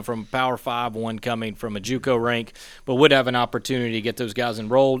 one coming from Power 5, one coming from a JUCO rank, but would have an opportunity to get those guys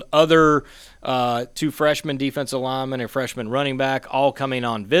enrolled. Other 2 freshman defensive linemen and freshman running back all coming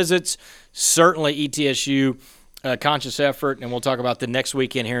on visits. Certainly ETSU conscious effort, and we'll talk about the next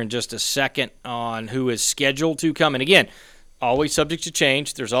weekend here in just a second on who is scheduled to come. And again, always subject to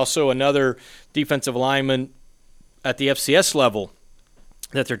change. There's also another defensive lineman at the FCS level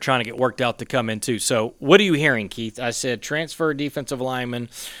that they're trying to get worked out to come into. So what are you hearing, Keith? I said transfer defensive lineman,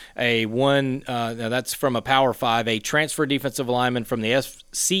 now that's from a Power 5, a transfer defensive lineman from the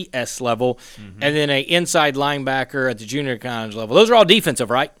FCS level, and then a inside linebacker at the junior college level. Those are all defensive,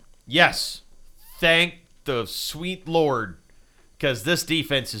 right? Yes. Thank the sweet Lord, because this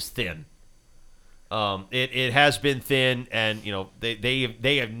defense is thin. It has been thin, and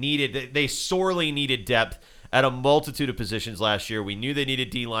they sorely needed depth at a multitude of positions last year. We knew they needed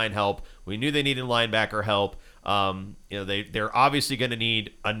D-line help. We knew they needed linebacker help. They're obviously going to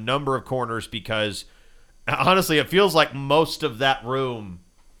need a number of corners because, honestly, it feels like most of that room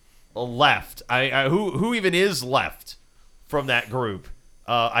left. Who even is left from that group?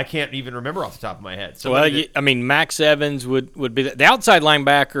 I can't even remember off the top of my head. Max Evans would be the outside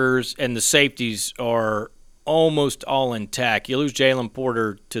linebackers, and the safeties are almost all intact. You lose Jalen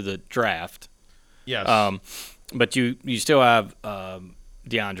Porter to the draft. Yes. But you still have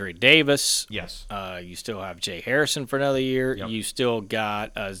DeAndre Davis. Yes. You still have Jay Harrison for another year. Yep. You still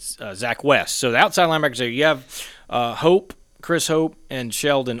got Zach West. So the outside linebackers there, you have Chris Hope, and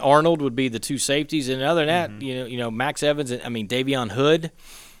Sheldon Arnold would be the two safeties. And other than that, Max Evans and Davion Hood.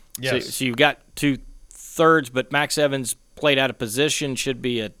 Yes. So you've got 2/3, but Max Evans played out of position, should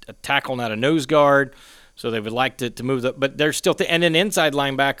be a tackle, not a nose guard. So they would like to move but they're still and an inside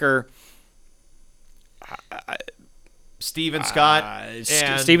linebacker. Steven Scott.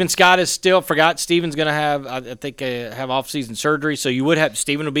 Steven Scott is still forgot. Steven's going to have, I think, have off-season surgery. So you would have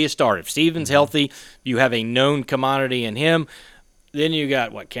Steven will be a starter. If Steven's healthy, you have a known commodity in him. Then you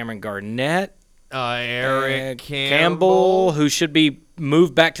got Cameron Garnett, Eric Campbell, who should be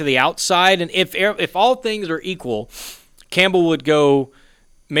moved back to the outside. And if all things are equal, Campbell would go.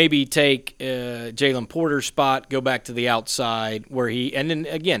 Maybe take Jalen Porter's spot, go back to the outside and then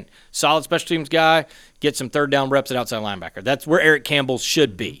again, solid special teams guy, get some third down reps at outside linebacker. That's where Eric Campbell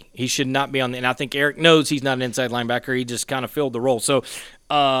should be. He should not be and I think Eric knows he's not an inside linebacker. He just kind of filled the role. So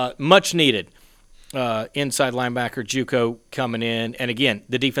much needed inside linebacker, JUCO coming in. And again,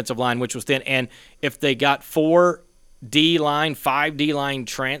 the defensive line, which was thin. And if they got 5 D-line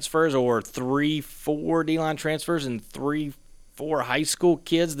transfers or 3-4 D-line transfers and 3-4 high school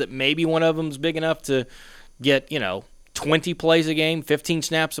kids that maybe one of them's big enough to get 20 plays a game, 15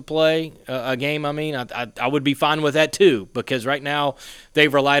 snaps a game. I would be fine with that too, because right now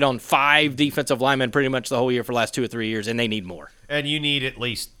they've relied on 5 defensive linemen pretty much the whole year for the last 2 or 3 years, and they need more. And you need at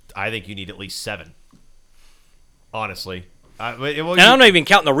least 7. Honestly, and I'm not even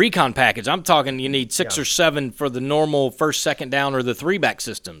counting the recon package. I'm talking you need 6 or 7 for the normal first, second down or the 3-back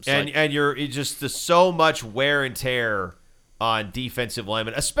systems. And it's just so much wear and tear on defensive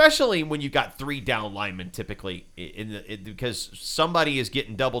linemen, especially when you got 3 down linemen typically, because somebody is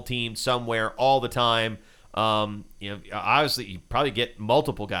getting double teamed somewhere all the time. Obviously you probably get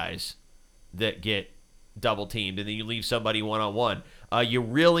multiple guys that get double teamed, and then you leave somebody one-on-one. You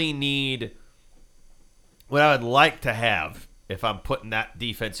really need what I would like to have if I'm putting that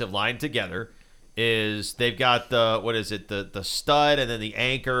defensive line together is they've got the stud and then the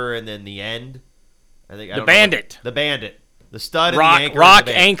anchor and then the end. The bandit. The bandit. The stud, rock, and the anchor, rock, and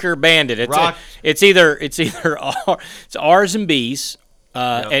the anchor, bandit. It's either it's R's and B's,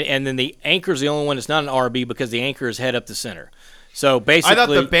 and then the anchor is the only one that's not an RB because the anchor is head up the center. So basically, I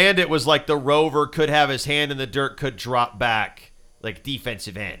thought the bandit was like the rover, could have his hand in the dirt, could drop back, like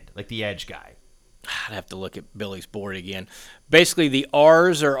defensive end, like the edge guy. I'd have to look at Billy's board again. Basically, the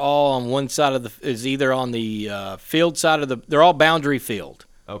R's are all on one side is either on the field side of they're all boundary field.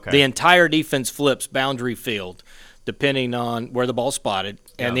 Okay. The entire defense flips boundary field, depending on where the ball's spotted.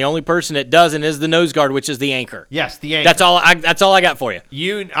 And the only person that doesn't is the nose guard, which is the anchor. Yes, the anchor. That's all I got for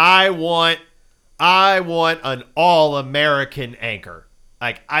you. I want an all-American anchor.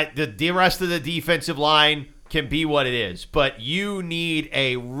 The rest of the defensive line can be what it is, but you need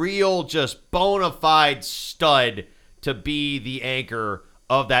a real, just bona fide stud to be the anchor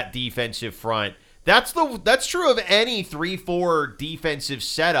of that defensive front. That's true of any 3-4 defensive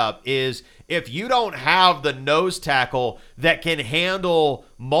setup. Is if you don't have the nose tackle that can handle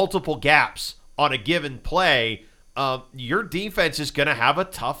multiple gaps on a given play, your defense is going to have a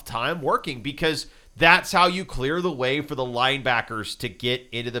tough time working, because that's how you clear the way for the linebackers to get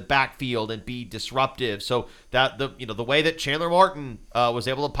into the backfield and be disruptive. So that the way that Chandler Martin was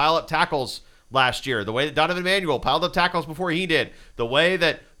able to pile up tackles last year, the way that Donovan Manuel piled up tackles before he did, the way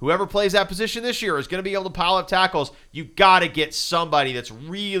that whoever plays that position this year is going to be able to pile up tackles, you got to get somebody that's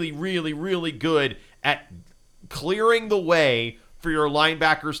really, really, really good at clearing the way for your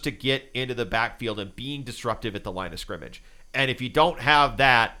linebackers to get into the backfield and being disruptive at the line of scrimmage. And if you don't have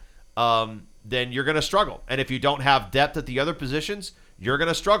that, then you're going to struggle. And if you don't have depth at the other positions, you're going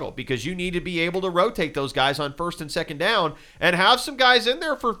to struggle because you need to be able to rotate those guys on first and second down and have some guys in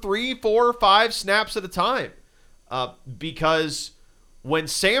there for 3, 4, 5 snaps at a time. Because when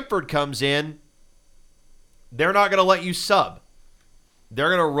Samford comes in, they're not going to let you sub. They're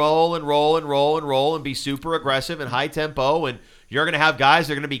going to roll and roll and roll and roll and be super aggressive and high tempo, and you're going to have guys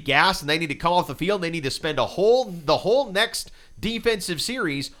that are going to be gassed and they need to come off the field. And they need to spend the whole next defensive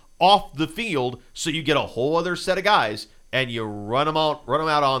series off the field, so you get a whole other set of guys and you run them out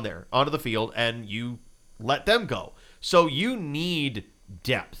onto the field, and you let them go. So you need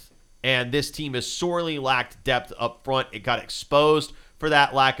depth, and this team has sorely lacked depth up front. It got exposed for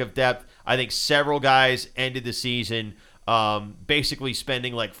that lack of depth. I think several guys ended the season basically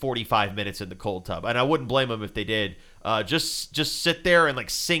spending like 45 minutes in the cold tub, and I wouldn't blame them if they did. Just sit there and like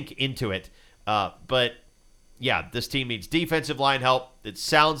sink into it. But yeah, this team needs defensive line help. It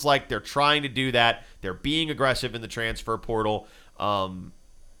sounds like they're trying to do that. They're being aggressive in the transfer portal.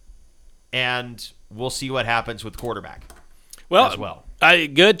 And we'll see what happens with quarterback as well.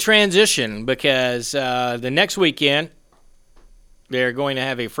 Good transition, because the next weekend they're going to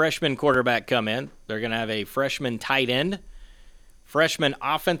have a freshman quarterback come in. They're going to have a freshman tight end, freshman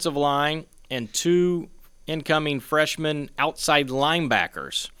offensive line, and 2 incoming freshman outside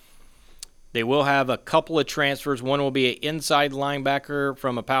linebackers. They will have a couple of transfers. One will be an inside linebacker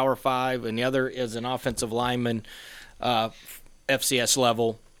from a Power 5, and the other is an offensive lineman, FCS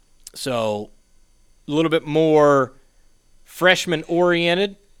level. So a little bit more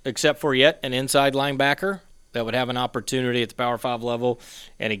freshman-oriented, except for yet an inside linebacker that would have an opportunity at the Power 5 level.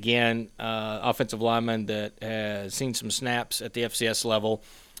 And again, offensive lineman that has seen some snaps at the FCS level,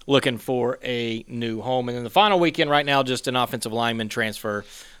 looking for a new home. And then the final weekend right now, just an offensive lineman transfer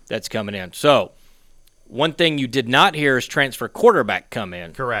that's coming in. So one thing you did not hear is transfer quarterback come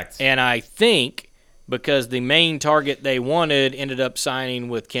in. Correct. And I think because the main target they wanted ended up signing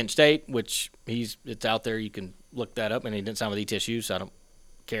with Kent State, which it's out there. You can look that up. And he didn't sign with ETSU, so I don't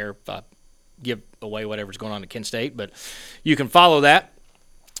care if I give away whatever's going on at Kent State. But you can follow that.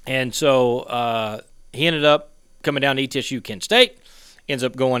 And so he ended up coming down to ETSU Kent State. Ends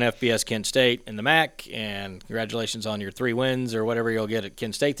up going FBS Kent State in the MAC, and congratulations on your 3 wins or whatever you'll get at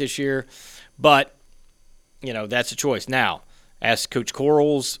Kent State this year. But, that's a choice. Now, ask Coach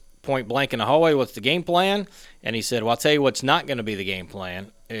Corals point blank in the hallway, what's the game plan? And he said, well, I'll tell you what's not going to be the game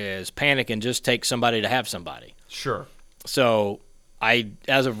plan is panic and just take somebody to have somebody. Sure. So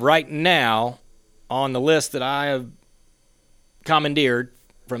as of right now, on the list that I have commandeered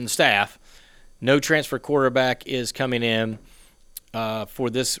from the staff, no transfer quarterback is coming in for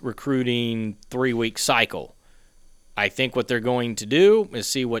this recruiting 3-week cycle. I think what they're going to do is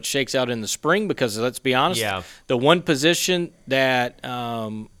see what shakes out in the spring, because let's be honest, the one position that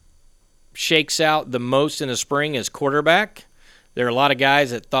shakes out the most in the spring is quarterback. There are a lot of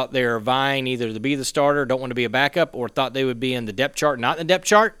guys that thought they were vying either to be the starter, don't want to be a backup, or thought they would be in the depth chart, not in the depth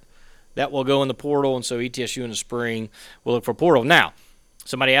chart. That will go in the portal, and so ETSU in the spring will look for portal. Now,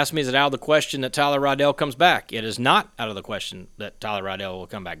 somebody asked me, is it out of the question that Tyler Riddell comes back? It is not out of the question that Tyler Riddell will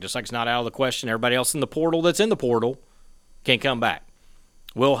come back. Just like it's not out of the question everybody else in the portal that's in the portal can come back.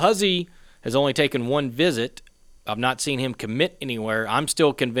 Will Huzzy has only taken 1 visit. I've not seen him commit anywhere. I'm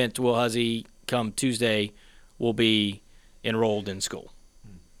still convinced Will Huzzy come Tuesday will be enrolled in school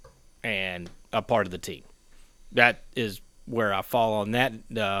and a part of the team. That is where I fall on that.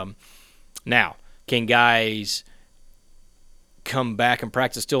 Now, can guys come back and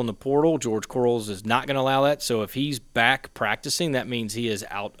practice still in the portal? George Corals is not going to allow that. So if he's back practicing, that means he is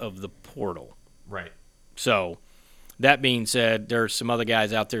out of the portal. Right. So that being said, there's some other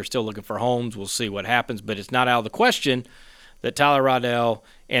guys out there still looking for homes. We'll see what happens, but it's not out of the question that Tyler Riddell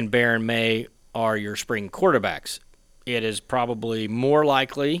and Baron May are your spring quarterbacks. It is probably more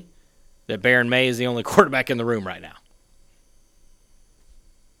likely that Baron May is the only quarterback in the room right now,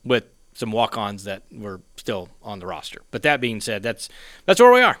 with some walk-ons that were still on the roster. But that being said, that's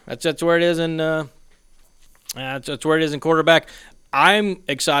where we are. That's where it is in that's where it is in quarterback. I'm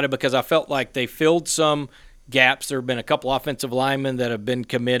excited because I felt like they filled some gaps. There have been a couple offensive linemen that have been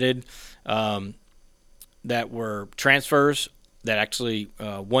committed that were transfers that actually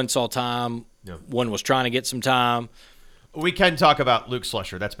one saw time, one was trying to get some time. We can talk about Luke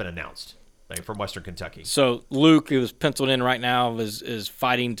Slusher. That's been announced. From Western Kentucky. So Luke, who is penciled in right now, is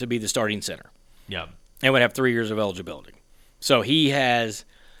fighting to be the starting center. Yeah. And would have 3 years of eligibility. So he has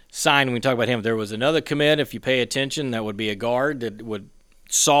signed, when we talk about him, there was another commit, if you pay attention, that would be a guard that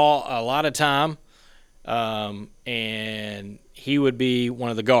saw a lot of time, and he would be one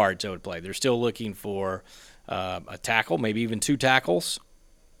of the guards that would play. They're still looking for a tackle, maybe even 2 tackles.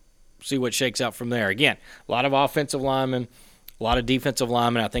 See what shakes out from there. Again, a lot of offensive linemen, A lot of defensive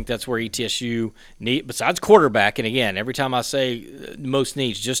linemen. I think that's where ETSU need, besides quarterback. And again, every time I say most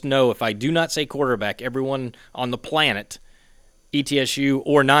needs, just know if I do not say quarterback, everyone on the planet, ETSU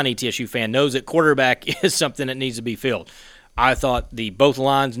or non-ETSU fan, knows that quarterback is something that needs to be filled. I thought both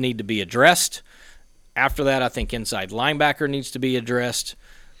lines need to be addressed. After that, I think inside linebacker needs to be addressed.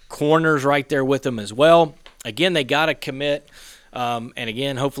 Corners right there with them as well. Again, they got to commit. And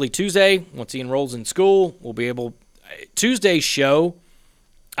again, hopefully Tuesday, once he enrolls in school, we'll be able – Tuesday's show,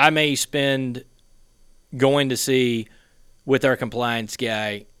 I may spend going to see with our compliance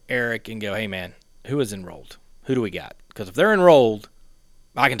guy, Eric, and go, hey, man, who is enrolled? Who do we got? Because if they're enrolled,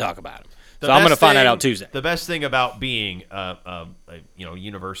 I can talk about them. So I'm going to find that out Tuesday. The best thing about being a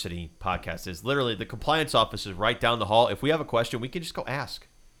university podcast is literally the compliance office is right down the hall. If we have a question, we can just go ask.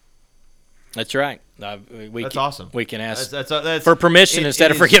 That's right. That's awesome. We can ask that's for permission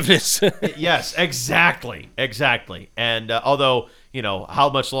instead of forgiveness. Yes, exactly. And although, how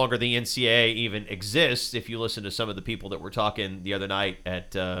much longer the NCAA even exists, if you listen to some of the people that were talking the other night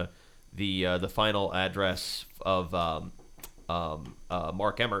at the final address of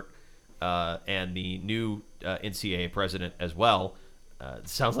Mark Emmert and the new NCAA president as well, it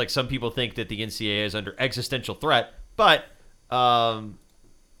sounds like some people think that the NCAA is under existential threat, but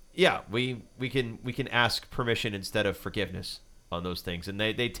yeah, we can ask permission instead of forgiveness on those things, and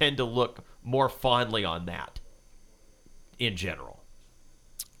they tend to look more fondly on that in general.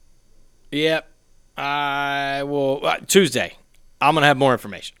 Yep. I will Tuesday. I'm gonna have more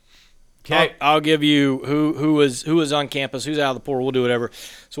information. Okay. I'll give you who was on campus, who's out of the portal. We'll do whatever.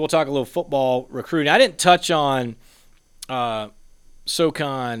 So we'll talk a little football recruiting. I didn't touch on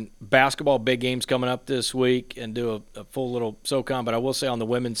SoCon basketball big games coming up this week and do a full little SoCon, but I will say on the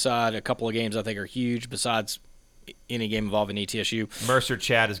women's side, a couple of games I think are huge besides any game involving ETSU. Mercer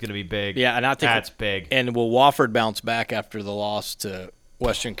Chad is going to be big. Yeah, and I think that's big. And will Wofford bounce back after the loss to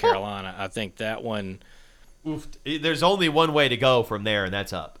Western Carolina? I think that one. Oof. There's only one way to go from there, and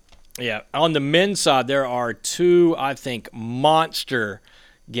that's up. Yeah. On the men's side, there are two, I think, monster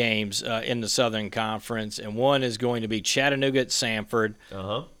games in the Southern Conference, and one is going to be Chattanooga at Samford,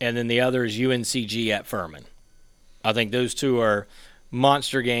 and then the other is UNCG at Furman. I think those two are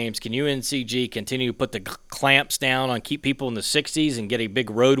monster games. Can UNCG continue to put the clamps down on keep people in the 60s and get a big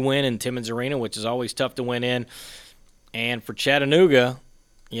road win in Timmons Arena, which is always tough to win in? And for Chattanooga,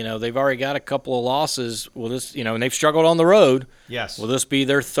 they've already got a couple of losses. Will this, and they've struggled on the road. Yes. Will this be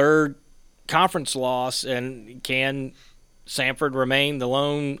their third conference loss, and can Samford remain the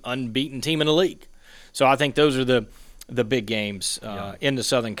lone unbeaten team in the league? So I think those are the big games in the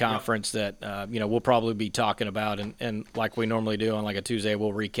Southern Conference that we'll probably be talking about, and like we normally do on like a Tuesday,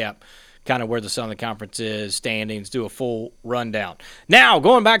 we'll recap kind of where the Southern Conference is, standings, do a full rundown. Now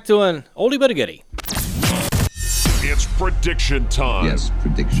going back to an oldie but a goodie. It's prediction time. Yes,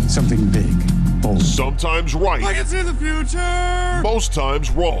 prediction. Something big, bold. Sometimes right. I can see the future. Most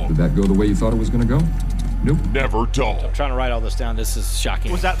times wrong. Did that go the way you thought it was going to go? Nope. Never dull. I'm trying to write all this down. This is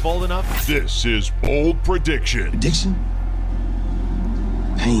shocking. Was that bold enough? This is Bold Prediction. Prediction?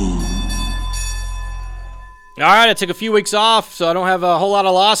 Pain. All right, I took a few weeks off, so I don't have a whole lot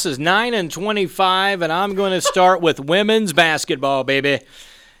of losses. 9-25, and I'm going to start with women's basketball, baby.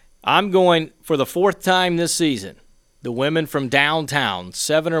 I'm going for the fourth time this season. The women from downtown,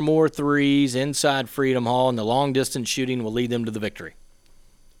 7 or more threes inside Freedom Hall, and the long-distance shooting will lead them to the victory.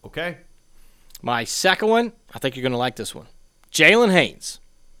 Okay. My second one, I think you're going to like this one. Jalen Haynes,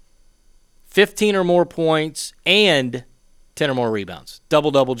 15 or more points and 10 or more rebounds.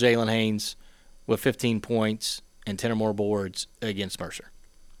 Double-double Jalen Haynes with 15 points and 10 or more boards against Mercer.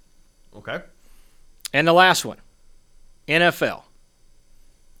 Okay. And the last one, NFL.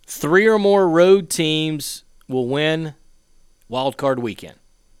 3 or more road teams will win Wild Card Weekend.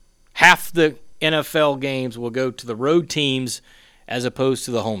 Half the NFL games will go to the road teams as opposed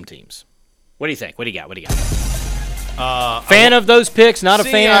to the home teams. What do you think? What do you got? Fan of those picks? Not a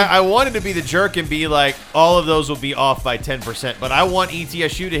fan? I wanted to be the jerk and be like, all of those will be off by 10%, but I want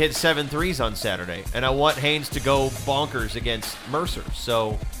ETSU to hit 7 threes on Saturday, and I want Haynes to go bonkers against Mercer.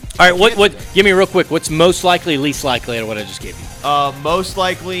 So, all right, what? Give me real quick. What's most likely, least likely, out of what I just gave you? Most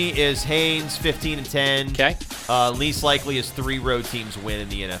likely is Haynes 15 and 10. Okay. Least likely is 3 road teams win in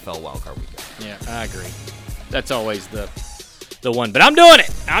the NFL wildcard weekend. Yeah, I agree. That's always the one. But I'm doing it.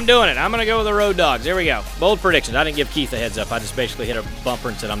 I'm going to go with the Road Dogs. There we go. Bold predictions. I didn't give Keith a heads up. I just basically hit a bumper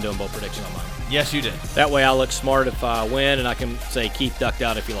and said I'm doing bold predictions on mine. Yes, you did. That way I look smart if I win, and I can say Keith ducked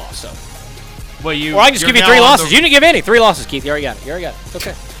out if he lost. So, well, or I can just give you 3 losses. You didn't give any. 3 losses, Keith. You already got it. It's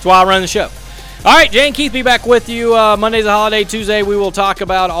okay. That's why I run the show. All right, Jay and Keith be back with you. Monday's a holiday. Tuesday, we will talk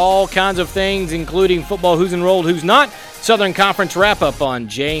about all kinds of things, including football, who's enrolled, who's not. Southern Conference wrap-up on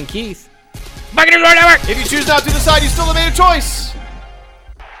Jay and Keith. Buccaneers Network! If you choose not to decide, you still have made a choice.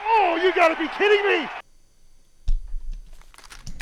 Oh, you gotta be kidding me!